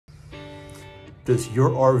Does your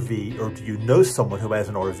RV, or do you know someone who has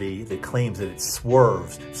an RV that claims that it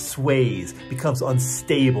swerves, sways, becomes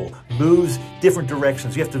unstable, moves different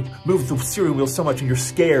directions? You have to move the steering wheel so much and you're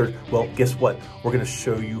scared. Well, guess what? We're gonna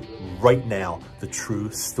show you right now the true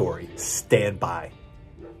story. Stand by.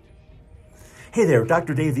 Hey there,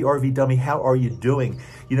 Dr. Dave, the RV Dummy. How are you doing?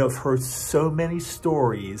 You know, I've heard so many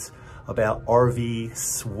stories about RV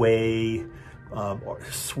sway,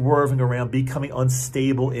 swerving around, becoming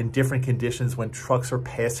unstable in different conditions when trucks are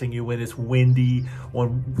passing you, when it's windy,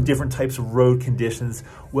 on different types of road conditions.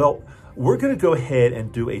 Well, we're going to go ahead and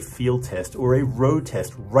do a field test or a road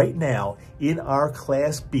test right now in our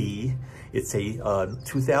Class B. It's a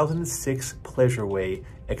 2006 Pleasureway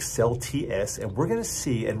XLTS, and we're going to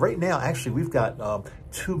see, and right now, actually, we've got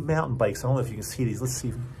two mountain bikes. I don't know if you can see these. Let's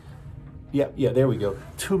see. Yeah, there we go.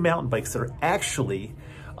 Two mountain bikes that are actually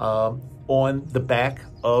on the back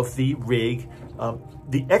of the rig.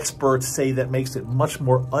 The experts say that makes it much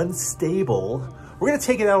more unstable. We're gonna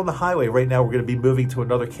take it out on the highway. Right now, we're gonna be moving to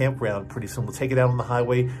another campground pretty soon. We'll take it out on the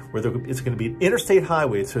highway where it's gonna be an interstate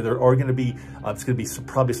highway. So there are gonna be, it's gonna be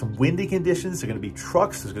probably some windy conditions. There's gonna be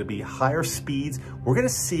trucks, there's gonna be higher speeds. We're gonna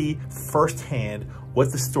see firsthand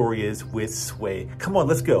what the story is with sway. Come on,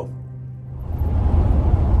 let's go.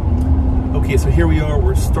 Okay, so here we are,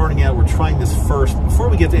 we're starting out, we're trying this first, before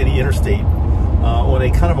we get to any interstate, on a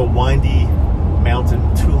kind of a windy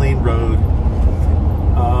mountain, two-lane road.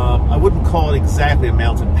 I wouldn't call it exactly a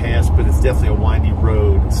mountain pass, but it's definitely a windy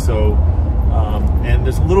road. So, and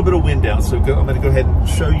there's a little bit of wind out, so I'm gonna go ahead and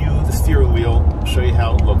show you the steering wheel, show you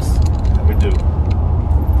how it looks, how we do.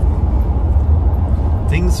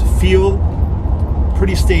 Things feel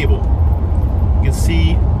pretty stable. You can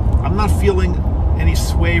see, I'm not feeling any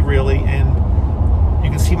sway really, and you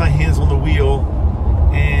can see my hands on the wheel,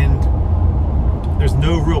 and there's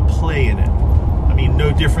no real play in it. I mean,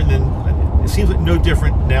 no different than, it seems like no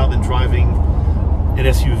different now than driving an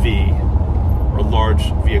SUV or a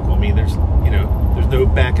large vehicle. I mean, there's no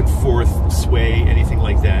back and forth sway, anything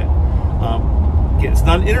like that. Again, it's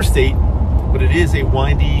not an interstate, but it is a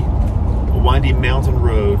windy mountain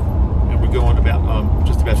road, and we're going about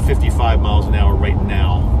just about 55 miles an hour right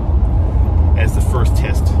now as the first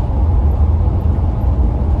test.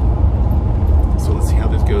 So let's see how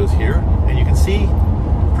this goes here. And you can see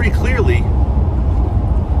pretty clearly,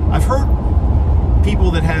 I've heard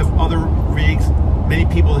people that have other rigs, many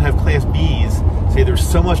people that have Class Bs, say there's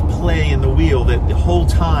so much play in the wheel that the whole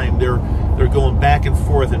time they're going back and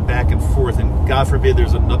forth, and God forbid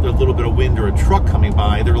there's another little bit of wind or a truck coming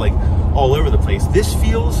by, they're like all over the place. This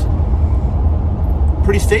feels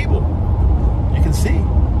pretty stable, you can see.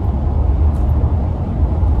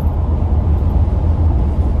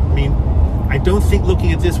 I don't think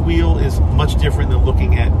looking at this wheel is much different than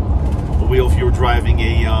looking at a wheel if you were driving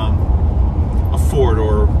a Ford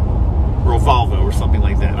or a Volvo or something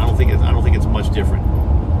like that. I don't think it's much different.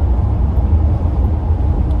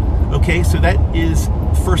 Okay, so that is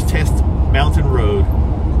first test, mountain road.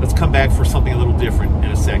 Let's come back for something a little different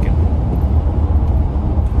in a second.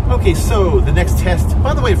 Okay, so the next test.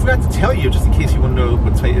 By the way, I forgot to tell you, just in case you want to know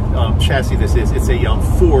what type of chassis this is. It's a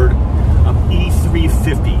Ford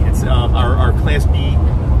E350. It's our Class B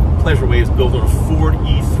Pleasureway is built on a Ford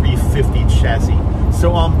E350 chassis.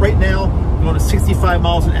 So right now, we're going at 65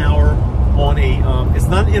 miles an hour on a, it's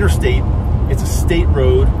not an interstate, it's a state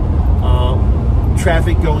road.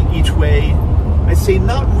 Traffic going each way. I'd say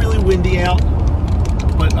not really windy out,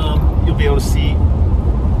 but you'll be able to see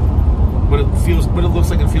what it looks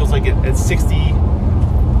like. It feels like at 60,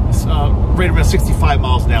 right around 65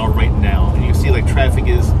 miles an hour right now. And you can see like traffic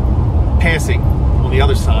is passing on the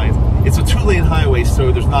other side. It's a two-lane highway,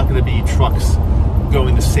 so there's not going to be trucks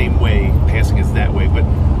going the same way, passing us that way, but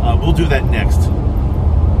we'll do that next.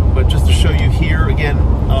 But just to show you here again,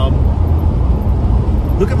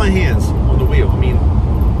 look at my hands on the wheel. I mean,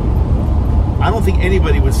 I don't think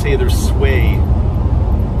anybody would say there's sway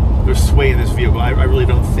in this vehicle. I really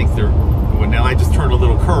don't think there. Now I just turned a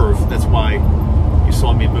little curve, that's why you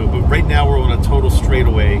saw me move, but right now we're on a total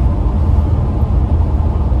straightaway.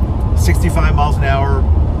 65 miles an hour.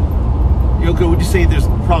 Yoko, would you say there's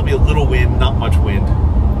probably a little wind, not much wind?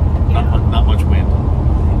 Not much wind.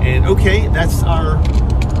 And okay, that's our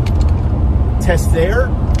test there.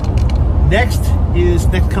 Next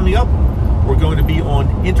coming up, we're going to be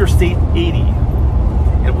on Interstate 80,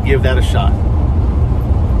 and we'll give that a shot.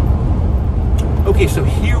 Okay, so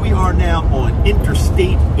here we are now on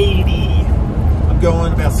Interstate 80. I'm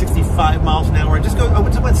going about 65 miles an hour. I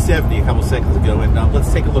went to about 70 a couple seconds ago, and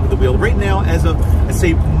let's take a look at the wheel. Right now, as of, let's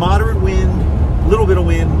say, moderate wind, little bit of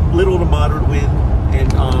wind, little to moderate wind,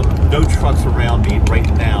 and no trucks around me right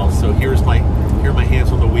now. So here's my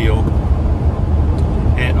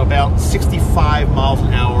 65 miles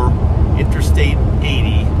an hour, Interstate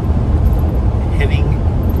 80, heading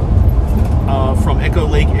from Echo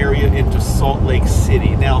Lake area into Salt Lake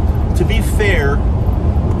City. Now, to be fair,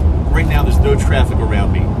 right now there's no traffic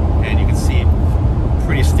around me, and you can see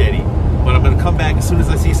pretty steady. But I'm going to come back as soon as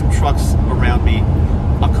I see some trucks around me.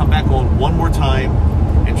 I'll come back on one more time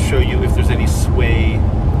and show you if there's any sway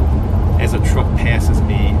as a truck passes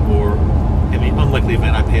me, or in the unlikely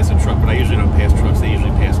event I pass a truck, but I usually don't pass trucks, they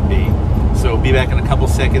usually pass me. So be back in a couple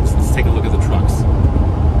seconds. Let's take a look at the trucks.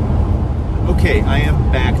 Okay, I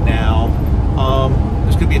am back now.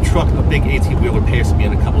 There's going to be a truck, a big 18-wheeler passing me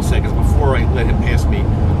in a couple seconds. Before I let him pass me,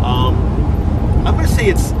 I'm going to say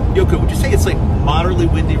it's, Yoko, would you say it's like moderately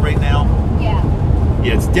windy right now? Yeah.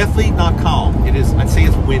 Yeah, it's definitely not calm. It is, I'd say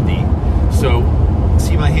it's windy. So,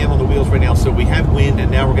 see my hand on the wheels right now. So we have wind,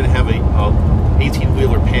 and now we're going to have a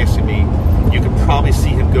 18-wheeler passing me. You can probably see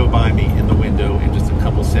him go by me in the window in just a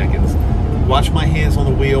couple seconds. Watch my hands on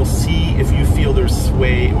the wheel. See if you feel there's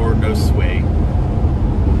sway or no sway.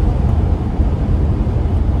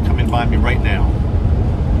 Coming by me right now.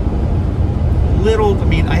 Little, I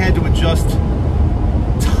mean, I had to adjust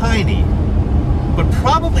tiny, but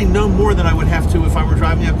probably no more than I would have to if I were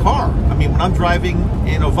driving a car. I mean, when I'm driving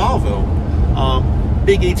in a Volvo,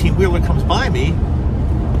 big 18-wheeler comes by me,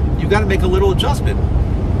 you've got to make a little adjustment.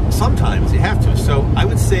 Sometimes you have to. So I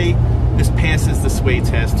would say this passes the sway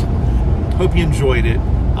test. Hope you enjoyed it.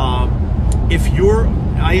 If you're,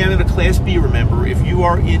 I am in a Class B, remember, if you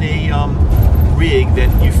are in a rig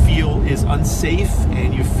that you feel is unsafe,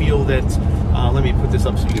 and you feel that, let me put this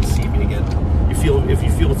up so you can see me again. If you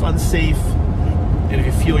feel it's unsafe, and if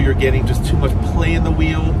you feel you're getting just too much play in the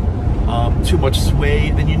wheel, too much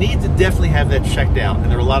sway, then you need to definitely have that checked out. And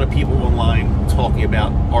there are a lot of people online talking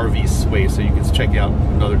about RV sway, so you can check out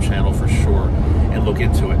another channel for sure and look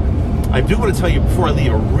into it. I do want to tell you before I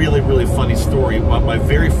leave a really, really funny story. My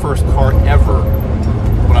very first car ever,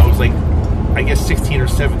 when I was like, I guess 16 or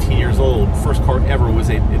 17 years old, first car ever was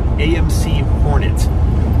an AMC Hornet.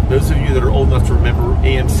 Those of you that are old enough to remember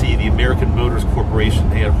AMC, the American Motors Corporation,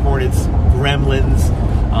 they had Hornets, Gremlins,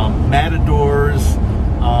 Matadors,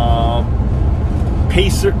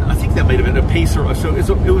 Pacer. I think that might have been a Pacer. So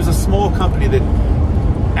it was a small company that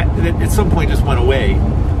at some point just went away.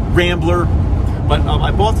 Rambler. But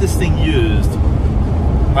I bought this thing used.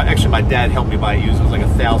 Actually, my dad helped me buy it used. It was like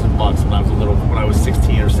 $1,000 when I was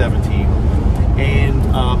 16 or 17.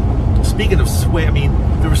 And speaking of sway, I mean,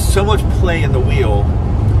 there was so much play in the wheel.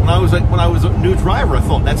 When I was a new driver, I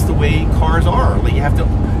thought that's the way cars are. Like, you have to.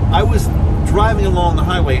 I was driving along the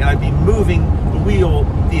highway, and I'd be moving the wheel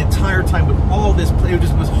the entire time with all this play. It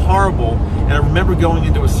just was horrible. And I remember going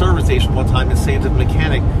into a service station one time and saying to the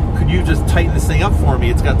mechanic, "Could you just tighten this thing up for me?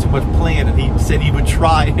 It's got too much play in it." And he said he would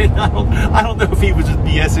try. And I don't know if he was just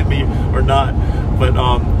BSing me or not, but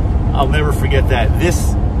I'll never forget that.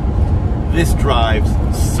 This drives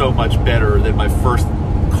so much better than my first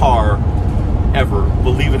car ever.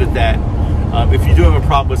 We'll leave it at that. If you do have a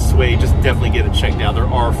problem with sway, just definitely get it checked out. There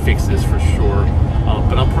are fixes for sure,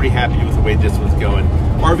 but I'm pretty happy with the way this one's going.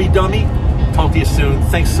 RV Dummy, talk to you soon.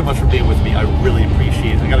 Thanks so much for being with me. I really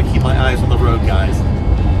appreciate it. I got to keep my eyes on the road, guys.